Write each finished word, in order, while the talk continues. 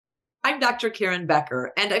I'm Dr. Karen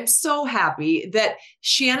Becker, and I'm so happy that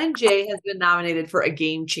Shannon Jay has been nominated for a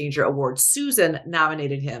Game Changer Award. Susan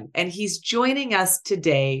nominated him, and he's joining us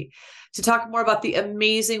today to talk more about the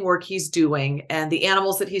amazing work he's doing and the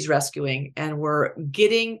animals that he's rescuing. And we're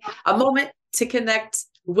getting a moment to connect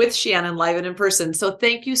with Shannon live and in person. So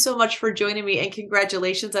thank you so much for joining me, and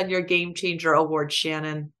congratulations on your Game Changer Award,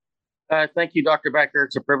 Shannon. Thank you, Dr. Becker.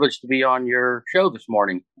 It's a privilege to be on your show this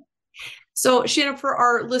morning. So, Shannon, for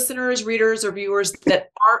our listeners, readers, or viewers that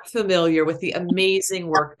aren't familiar with the amazing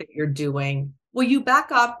work that you're doing, will you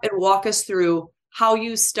back up and walk us through how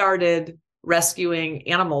you started rescuing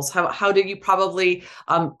animals? How did you probably,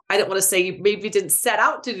 I don't want to say you maybe didn't set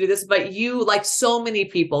out to do this, but you, like so many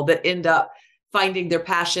people that end up finding their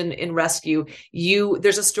passion in rescue,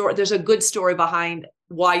 there's a good story behind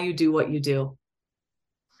why you do what you do.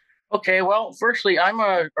 Okay, well, firstly, I'm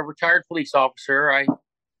a retired police officer. I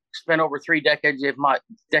spent over 3 decades of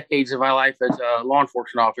my life as a law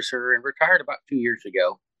enforcement officer and retired about 2 years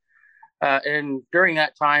ago. And during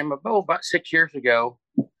that time, about 6 years ago,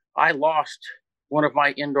 I lost one of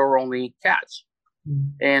my indoor-only cats.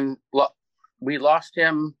 And we lost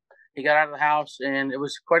him. He got out of the house, and it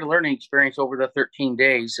was quite a learning experience over the 13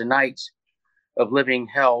 days and nights of living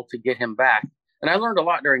hell to get him back. And I learned a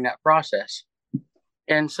lot during that process.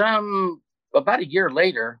 And about a year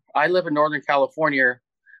later, I live in Northern California,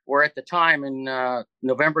 where at the time in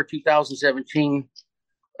November 2017,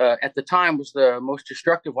 at the time was the most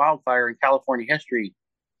destructive wildfire in California history,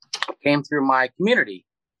 came through my community.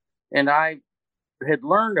 And I had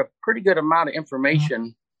learned a pretty good amount of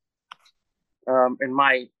information in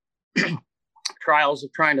my trials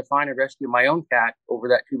of trying to find and rescue my own cat over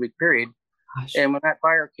that 2-week period. Gosh. And when that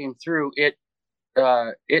fire came through, it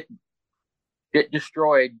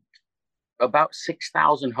destroyed about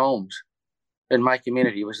 6,000 homes in my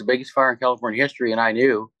community. It was the biggest fire in California history, and I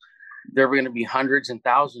knew there were going to be hundreds and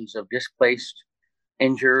thousands of displaced,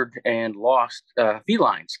 injured, and lost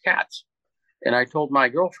felines, cats. And I told my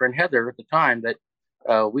girlfriend Heather at the time that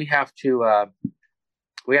we have to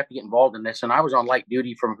get involved in this. And I was on light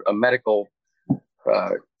duty from a medical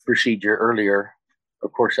procedure earlier.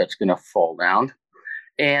 Of course, that's going to fall down.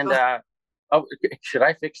 And should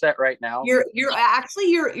I fix that right now? You're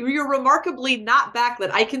remarkably not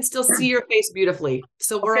backlit. I can still see your face beautifully.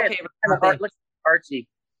 So we're okay. Artsy.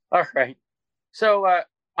 All right. So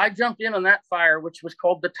I jumped in on that fire, which was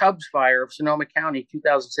called the Tubbs Fire of Sonoma County,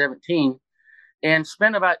 2017, and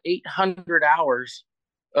spent about 800 hours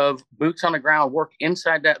of boots on the ground work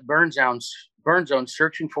inside that burn zone,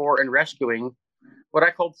 searching for and rescuing what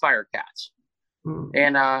I called fire cats.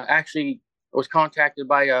 And actually was contacted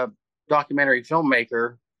by a documentary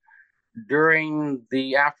filmmaker during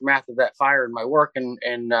the aftermath of that fire in my work, and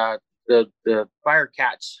the Fire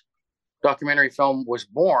Cats documentary film was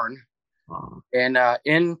born. Wow. And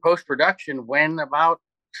in post-production, when about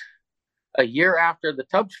a year after the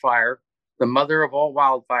Tubbs fire, the mother of all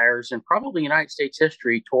wildfires and probably United States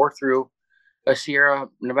history, tore through a Sierra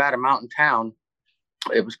Nevada mountain town.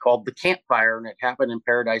 It was called the Camp Fire, and it happened in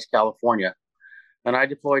Paradise, California. And I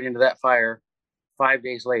deployed into that fire 5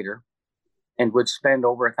 days later, and would spend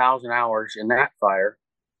over 1,000 hours in that fire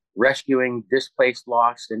rescuing displaced,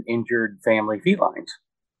 lost, and injured family felines.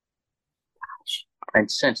 And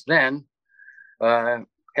since then, have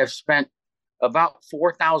spent about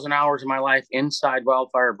 4,000 hours of my life inside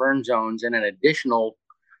wildfire burn zones, and an additional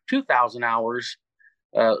 2,000 hours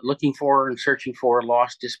looking for and searching for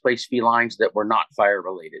lost, displaced felines that were not fire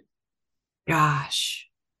related. Gosh.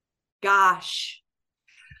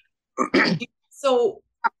 So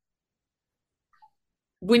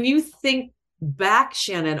when you think back,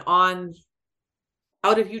 Shannon,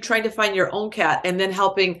 out of you trying to find your own cat and then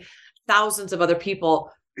helping thousands of other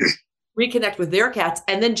people reconnect with their cats,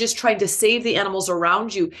 and then just trying to save the animals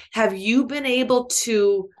around you, have you been able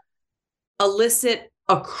to elicit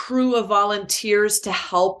a crew of volunteers to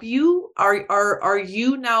help you? Are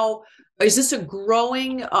you now, is this a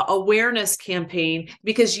growing awareness campaign?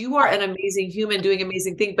 Because you are an amazing human doing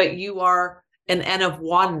amazing things, but you are an N of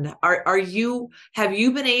one. Have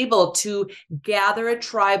you been able to gather a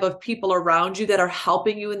tribe of people around you that are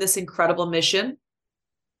helping you in this incredible mission?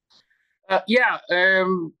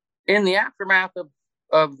 In the aftermath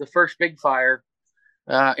of the first big fire,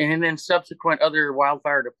 and then subsequent other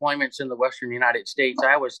wildfire deployments in the Western United States,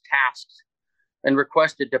 I was tasked and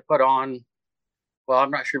requested to put on, well,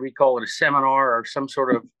 I'm not sure we call it a seminar or some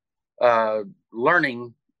sort of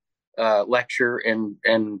learning lecture and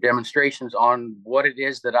demonstrations on what it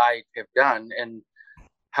is that I have done and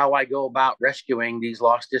how I go about rescuing these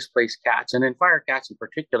lost, displaced cats, and then fire cats in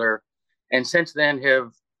particular. And since then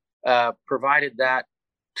have provided that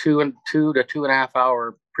two to 2.5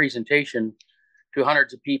 hour presentation to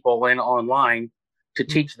hundreds of people and online to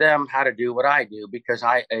teach them how to do what I do, because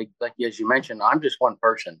like as you mentioned, I'm just one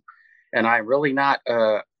person, and I'm really not.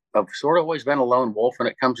 I've sort of always been a lone wolf when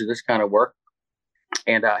it comes to this kind of work,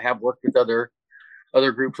 and I have worked with other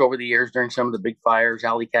groups over the years during some of the big fires,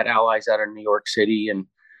 Alley Cat Allies out of New York City, and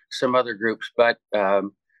some other groups. But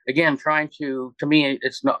again, to me,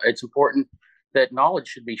 it's important that knowledge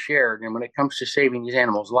should be shared. And when it comes to saving these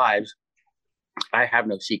animals' lives, I have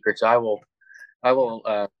no secrets. I will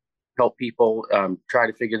help people try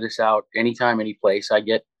to figure this out anytime, any place. I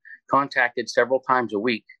get contacted several times a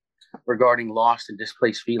week regarding lost and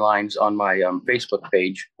displaced felines on my Facebook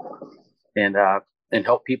page, and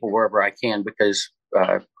help people wherever I can, because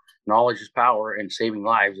knowledge is power and saving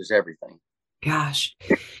lives is everything. Gosh.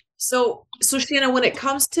 So Shannon, when it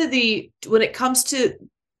comes to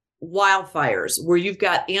wildfires where you've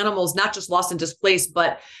got animals not just lost and displaced,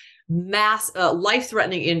 but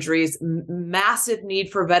life-threatening injuries, massive need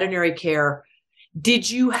for veterinary care, did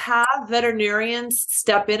you have veterinarians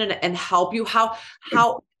step in and help you? How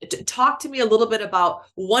talk to me a little bit about,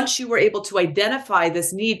 once you were able to identify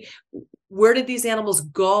this need, where did these animals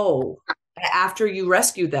go after you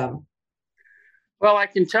rescued them? Well, I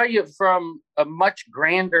can tell you from a much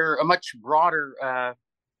broader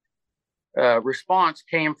response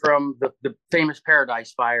came from the famous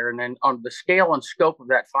Paradise Fire, and then on the scale and scope of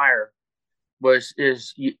that fire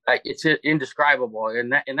it's indescribable. In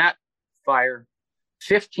that fire,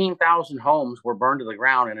 15,000 homes were burned to the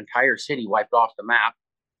ground, an entire city wiped off the map,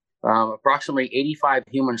 approximately 85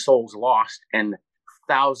 human souls lost, and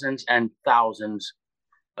thousands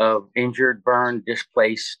of injured, burned,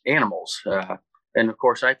 displaced animals. And of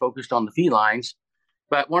course, I focused on the felines.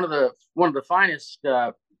 But one of the finest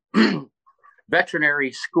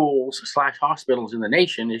veterinary schools / hospitals in the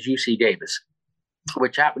nation is UC Davis,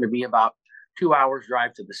 which happened to be about 2 hours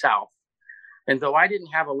drive to the south. And though I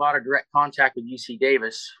didn't have a lot of direct contact with UC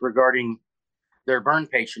Davis regarding their burn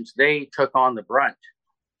patients, they took on the brunt,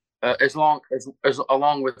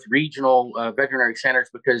 along with regional veterinary centers,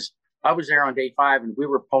 because I was there on day 5 and we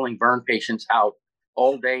were pulling burn patients out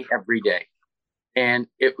all day, every day. And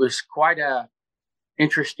it was quite a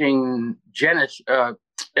interesting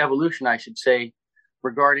evolution, I should say,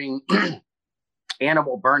 regarding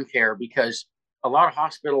animal burn care, because a lot of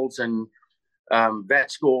hospitals and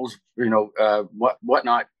vet schools,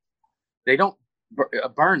 whatnot, they don't. A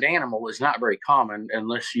burned animal is not very common,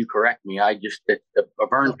 unless you correct me. A animal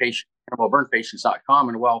burn patient is not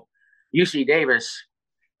common. Well, UC Davis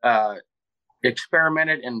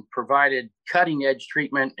experimented and provided cutting edge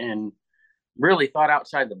treatment and really thought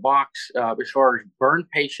outside the box as far as burn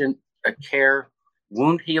patient care,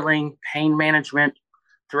 wound healing, pain management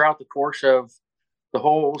throughout the course of the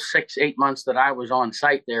whole 6-8 months that I was on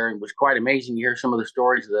site there. It was quite amazing to hear some of the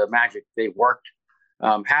stories of the magic they worked,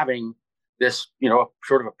 having this,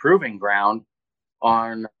 sort of a proving ground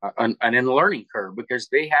on an in the learning curve, because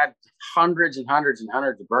they had hundreds and hundreds and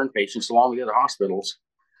hundreds of burn patients along with the other hospitals.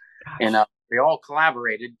 Gosh. And they all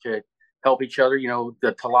collaborated to help each other.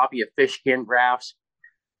 The tilapia fish skin grafts,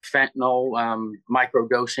 fentanyl,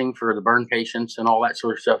 microdosing for the burn patients, and all that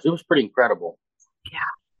sort of stuff. It was pretty incredible. Yeah,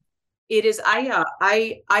 it is. I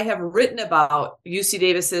have written about UC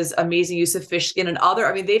Davis's amazing use of fish skin and other.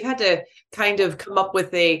 I mean, they've had to kind of come up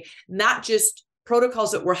with not just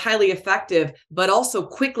protocols that were highly effective, but also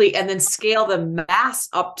quickly, and then scale the mass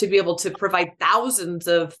up to be able to provide thousands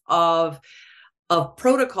of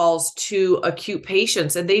protocols to acute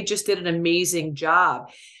patients. And they just did an amazing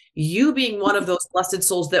job. You being one of those blessed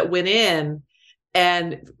souls that went in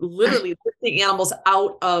and literally lifting animals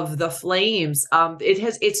out of the flames.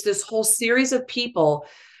 It's this whole series of people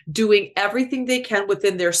doing everything they can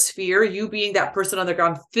within their sphere, you being that person on the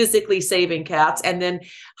ground physically saving cats, and then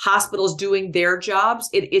hospitals doing their jobs.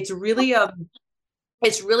 It's really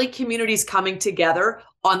communities coming together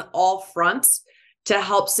on all fronts to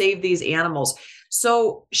help save these animals.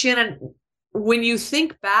 So Shannon, when you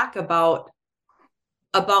think back about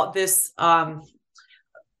this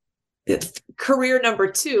career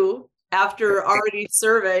number 2, after already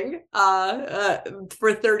serving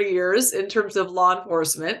for 30 years in terms of law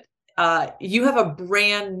enforcement, you have a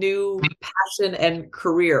brand new passion and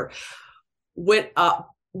career. When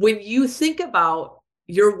you think about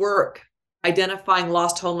your work identifying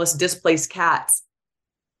lost, homeless, displaced cats,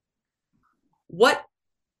 what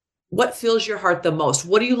fills your heart the most?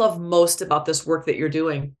 What do you love most about this work that you're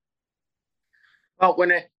doing? Well,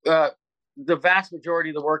 the vast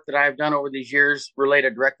majority of the work that I've done over these years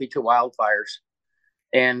related directly to wildfires.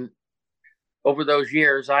 And over those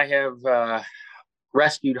years, I have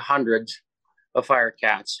rescued hundreds of fire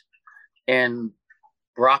cats and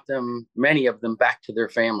brought them, many of them, back to their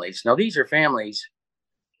families. Now, these are families.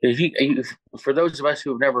 For those of us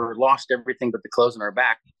who have never lost everything but the clothes on our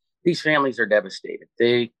back, these families are devastated.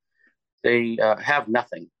 They have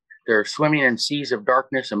nothing. They're swimming in seas of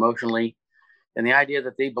darkness emotionally. And the idea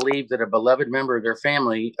that they believe that a beloved member of their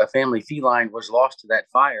family, a family feline, was lost to that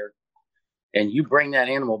fire, and you bring that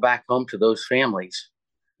animal back home to those families,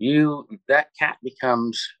 that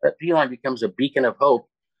feline becomes a beacon of hope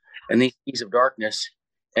in these seas of darkness.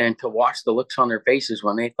 And to watch the looks on their faces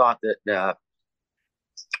when they thought that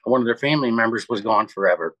one of their family members was gone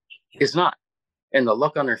forever is not. And the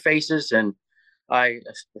look on their faces, and I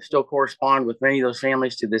still correspond with many of those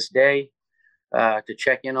families to this day to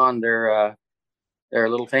check in on their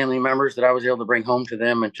little family members that I was able to bring home to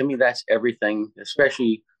them. And to me, that's everything,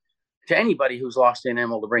 especially to anybody who's lost an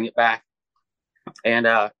animal, to bring it back. And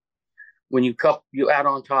when you add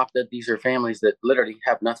on top that these are families that literally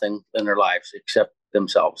have nothing in their lives except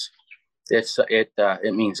themselves,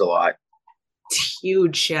 it means a lot. It's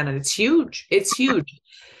huge, Shannon. It's huge. It's huge.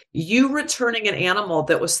 You returning an animal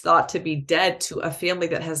that was thought to be dead to a family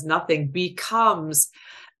that has nothing becomes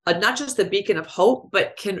not just a beacon of hope,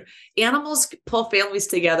 but animals pull families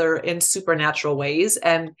together in supernatural ways.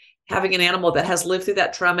 And having an animal that has lived through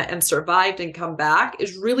that trauma and survived and come back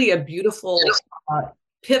is really a beautiful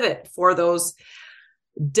pivot for those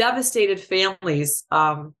devastated families.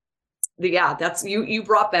 That's you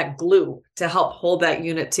brought back glue to help hold that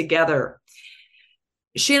unit together.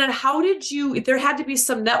 Shannon, there had to be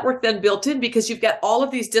some network then built in, because you've got all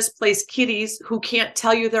of these displaced kitties who can't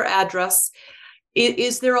tell you their address.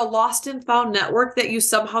 Is there a lost and found network that you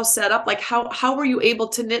somehow set up? Like how were you able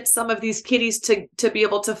to knit some of these kitties to be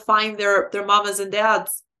able to find their mamas and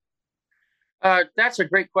dads? That's a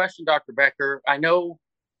great question, Dr. Becker. I know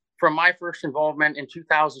from my first involvement in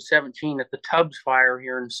 2017 at the Tubbs fire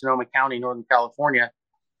here in Sonoma County, Northern California,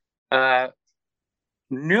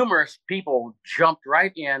 numerous people jumped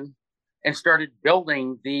right in and started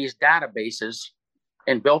building these databases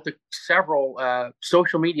and built several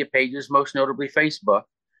social media pages, most notably Facebook,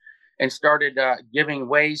 and started giving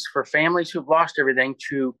ways for families who've lost everything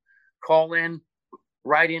to call in,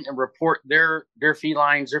 write in, and report their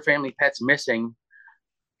felines, their family pets missing.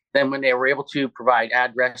 Then when they were able to provide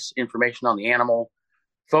address information on the animal,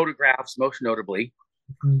 photographs, most notably,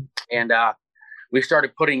 and we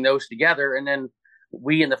started putting those together. And then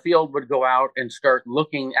we in the field would go out and start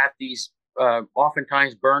looking at these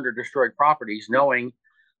oftentimes burned or destroyed properties, knowing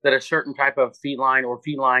that a certain type of feline or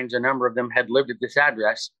felines, a number of them had lived at this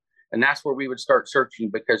address. And that's where we would start searching,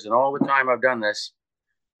 because in all the time I've done this,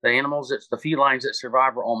 the felines that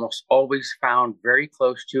survive are almost always found very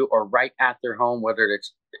close to or right at their home, whether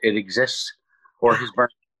it exists or has burned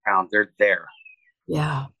down. They're there.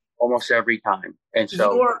 Yeah. Almost every time. And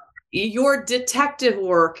so your detective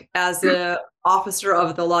work as a officer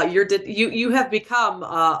of the law, you have become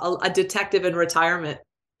a detective in retirement,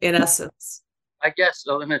 in essence. I guess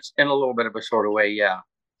so, and it's in a little bit of a sort of way, yeah.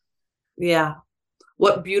 Yeah.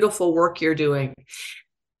 What beautiful work you're doing.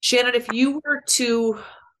 Shannon, if you were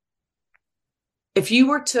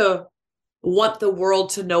to want the world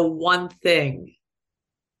to know one thing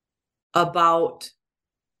about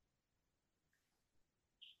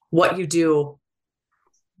what you do,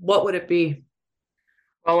 what would it be?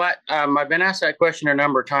 Well, I've been asked that question a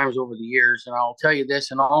number of times over the years, and I'll tell you this,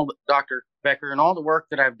 and Dr. Becker, and all the work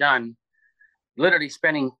that I've done, literally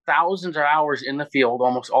spending thousands of hours in the field,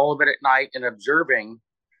 almost all of it at night, and observing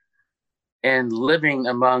and living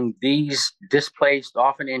among these displaced,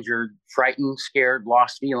 often injured, frightened, scared,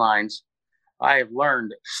 lost felines, I have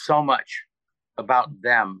learned so much about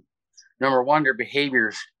them. Number one, their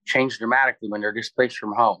behaviors change dramatically when they're displaced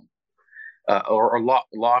from home or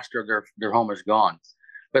lost, or their home is gone.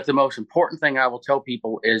 But the most important thing I will tell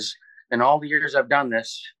people is, in all the years I've done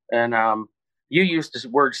this, and you used this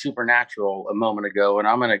word supernatural a moment ago, and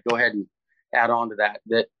I'm going to go ahead and add on to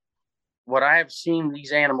that what I have seen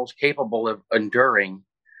these animals capable of enduring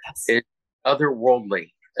is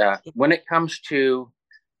otherworldly. When it comes to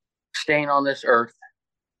staying on this earth,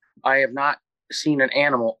 I have not seen an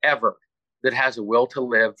animal ever that has a will to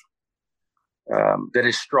live that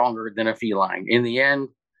is stronger than a feline. In the end,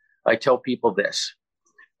 I tell people this.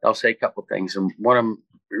 I'll say a couple of things, and one of them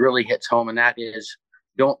really hits home, and that is,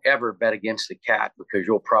 don't ever bet against the cat, because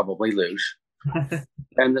you'll probably lose.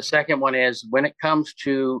 And the second one is, when it comes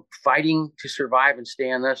to fighting to survive and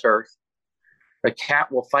stay on this earth, the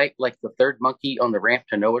cat will fight like the third monkey on the ramp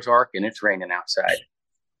to Noah's Ark, and it's raining outside.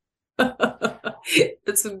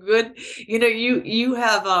 That's some good. You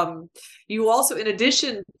have you also, in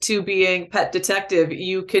addition to being pet detective,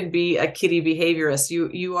 you can be a kitty behaviorist.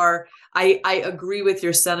 You are. I agree with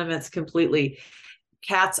your sentiments completely.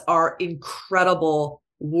 Cats are incredible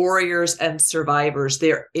warriors and survivors.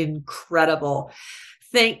 They're incredible.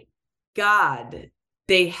 Thank God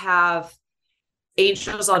they have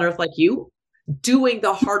angels on earth like you doing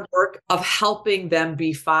the hard work of helping them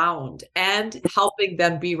be found and helping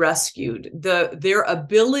them be rescued. Their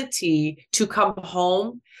ability to come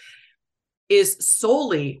home is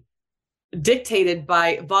solely dictated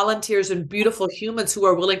by volunteers and beautiful humans who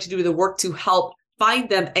are willing to do the work to help find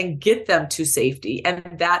them and get them to safety.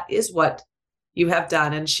 And that is what you have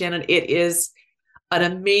done. And Shannon, it is an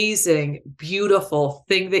amazing, beautiful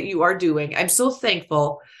thing that you are doing. I'm so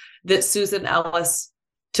thankful that Susan Ellis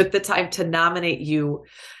took the time to nominate you,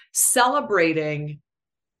 celebrating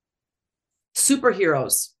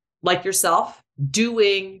superheroes like yourself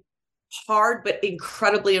doing hard but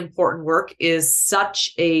incredibly important work is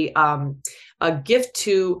such a gift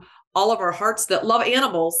to all of our hearts that love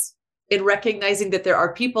animals, in recognizing that there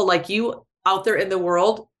are people like you out there in the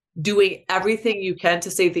world doing everything you can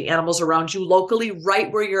to save the animals around you locally,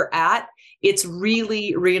 right where you're at. It's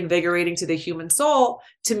really reinvigorating to the human soul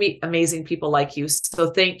to meet amazing people like you. So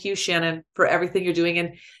thank you, Shannon, for everything you're doing.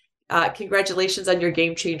 And congratulations on your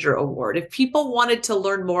Game Changer Award. If people wanted to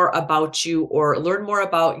learn more about you or learn more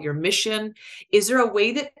about your mission, is there a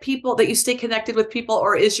way that you stay connected with people,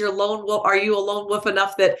 or is your lone wolf? Are you a lone wolf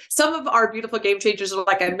enough that some of our beautiful game changers are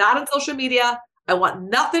like, I'm not on social media. I want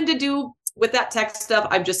nothing to do with that tech stuff.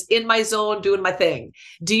 I'm just in my zone doing my thing.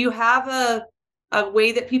 Do you have a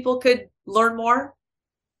way that people could learn more?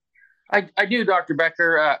 I do, Dr.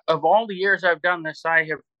 Becker. Of all the years I've done this, I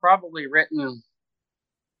have probably written,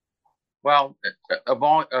 well,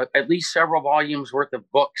 at least several volumes worth of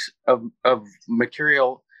books of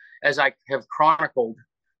material, as I have chronicled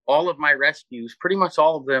all of my rescues, pretty much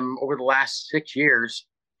all of them over the last 6 years.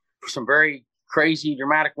 Some very crazy,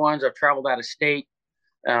 dramatic ones. I've traveled out of state.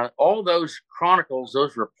 All those chronicles,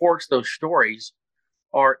 those reports, those stories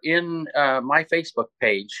are in my Facebook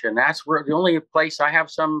page. And that's where the only place I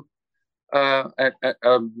have some a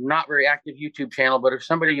not very active YouTube channel. But if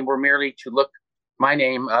somebody were merely to look my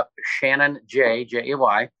name up, Shannon Jay, Jay,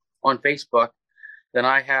 on Facebook, then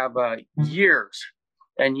I have years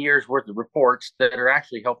and years worth of reports that are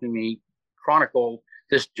actually helping me chronicle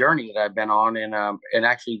this journey that I've been on, and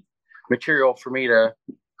actually material for me to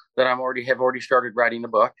that have already started writing the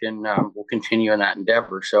book, and will continue in that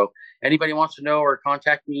endeavor. So anybody wants to know or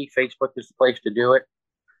contact me, Facebook is the place to do it,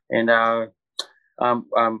 and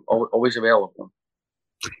I'm always available.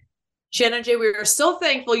 Shannon Jay, we are so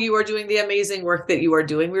thankful you are doing the amazing work that you are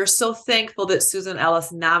doing. We are so thankful that Susan Ellis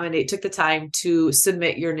took the time to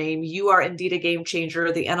submit your name. You are indeed a game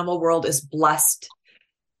changer. The animal world is blessed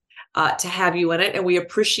to have you in it, and we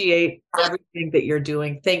appreciate everything that you're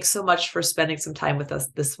doing. Thanks so much for spending some time with us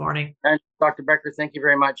this morning. And Dr. Becker, thank you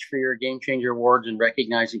very much for your Game Changer Awards and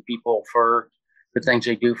recognizing people for the things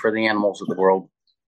they do for the animals of the world.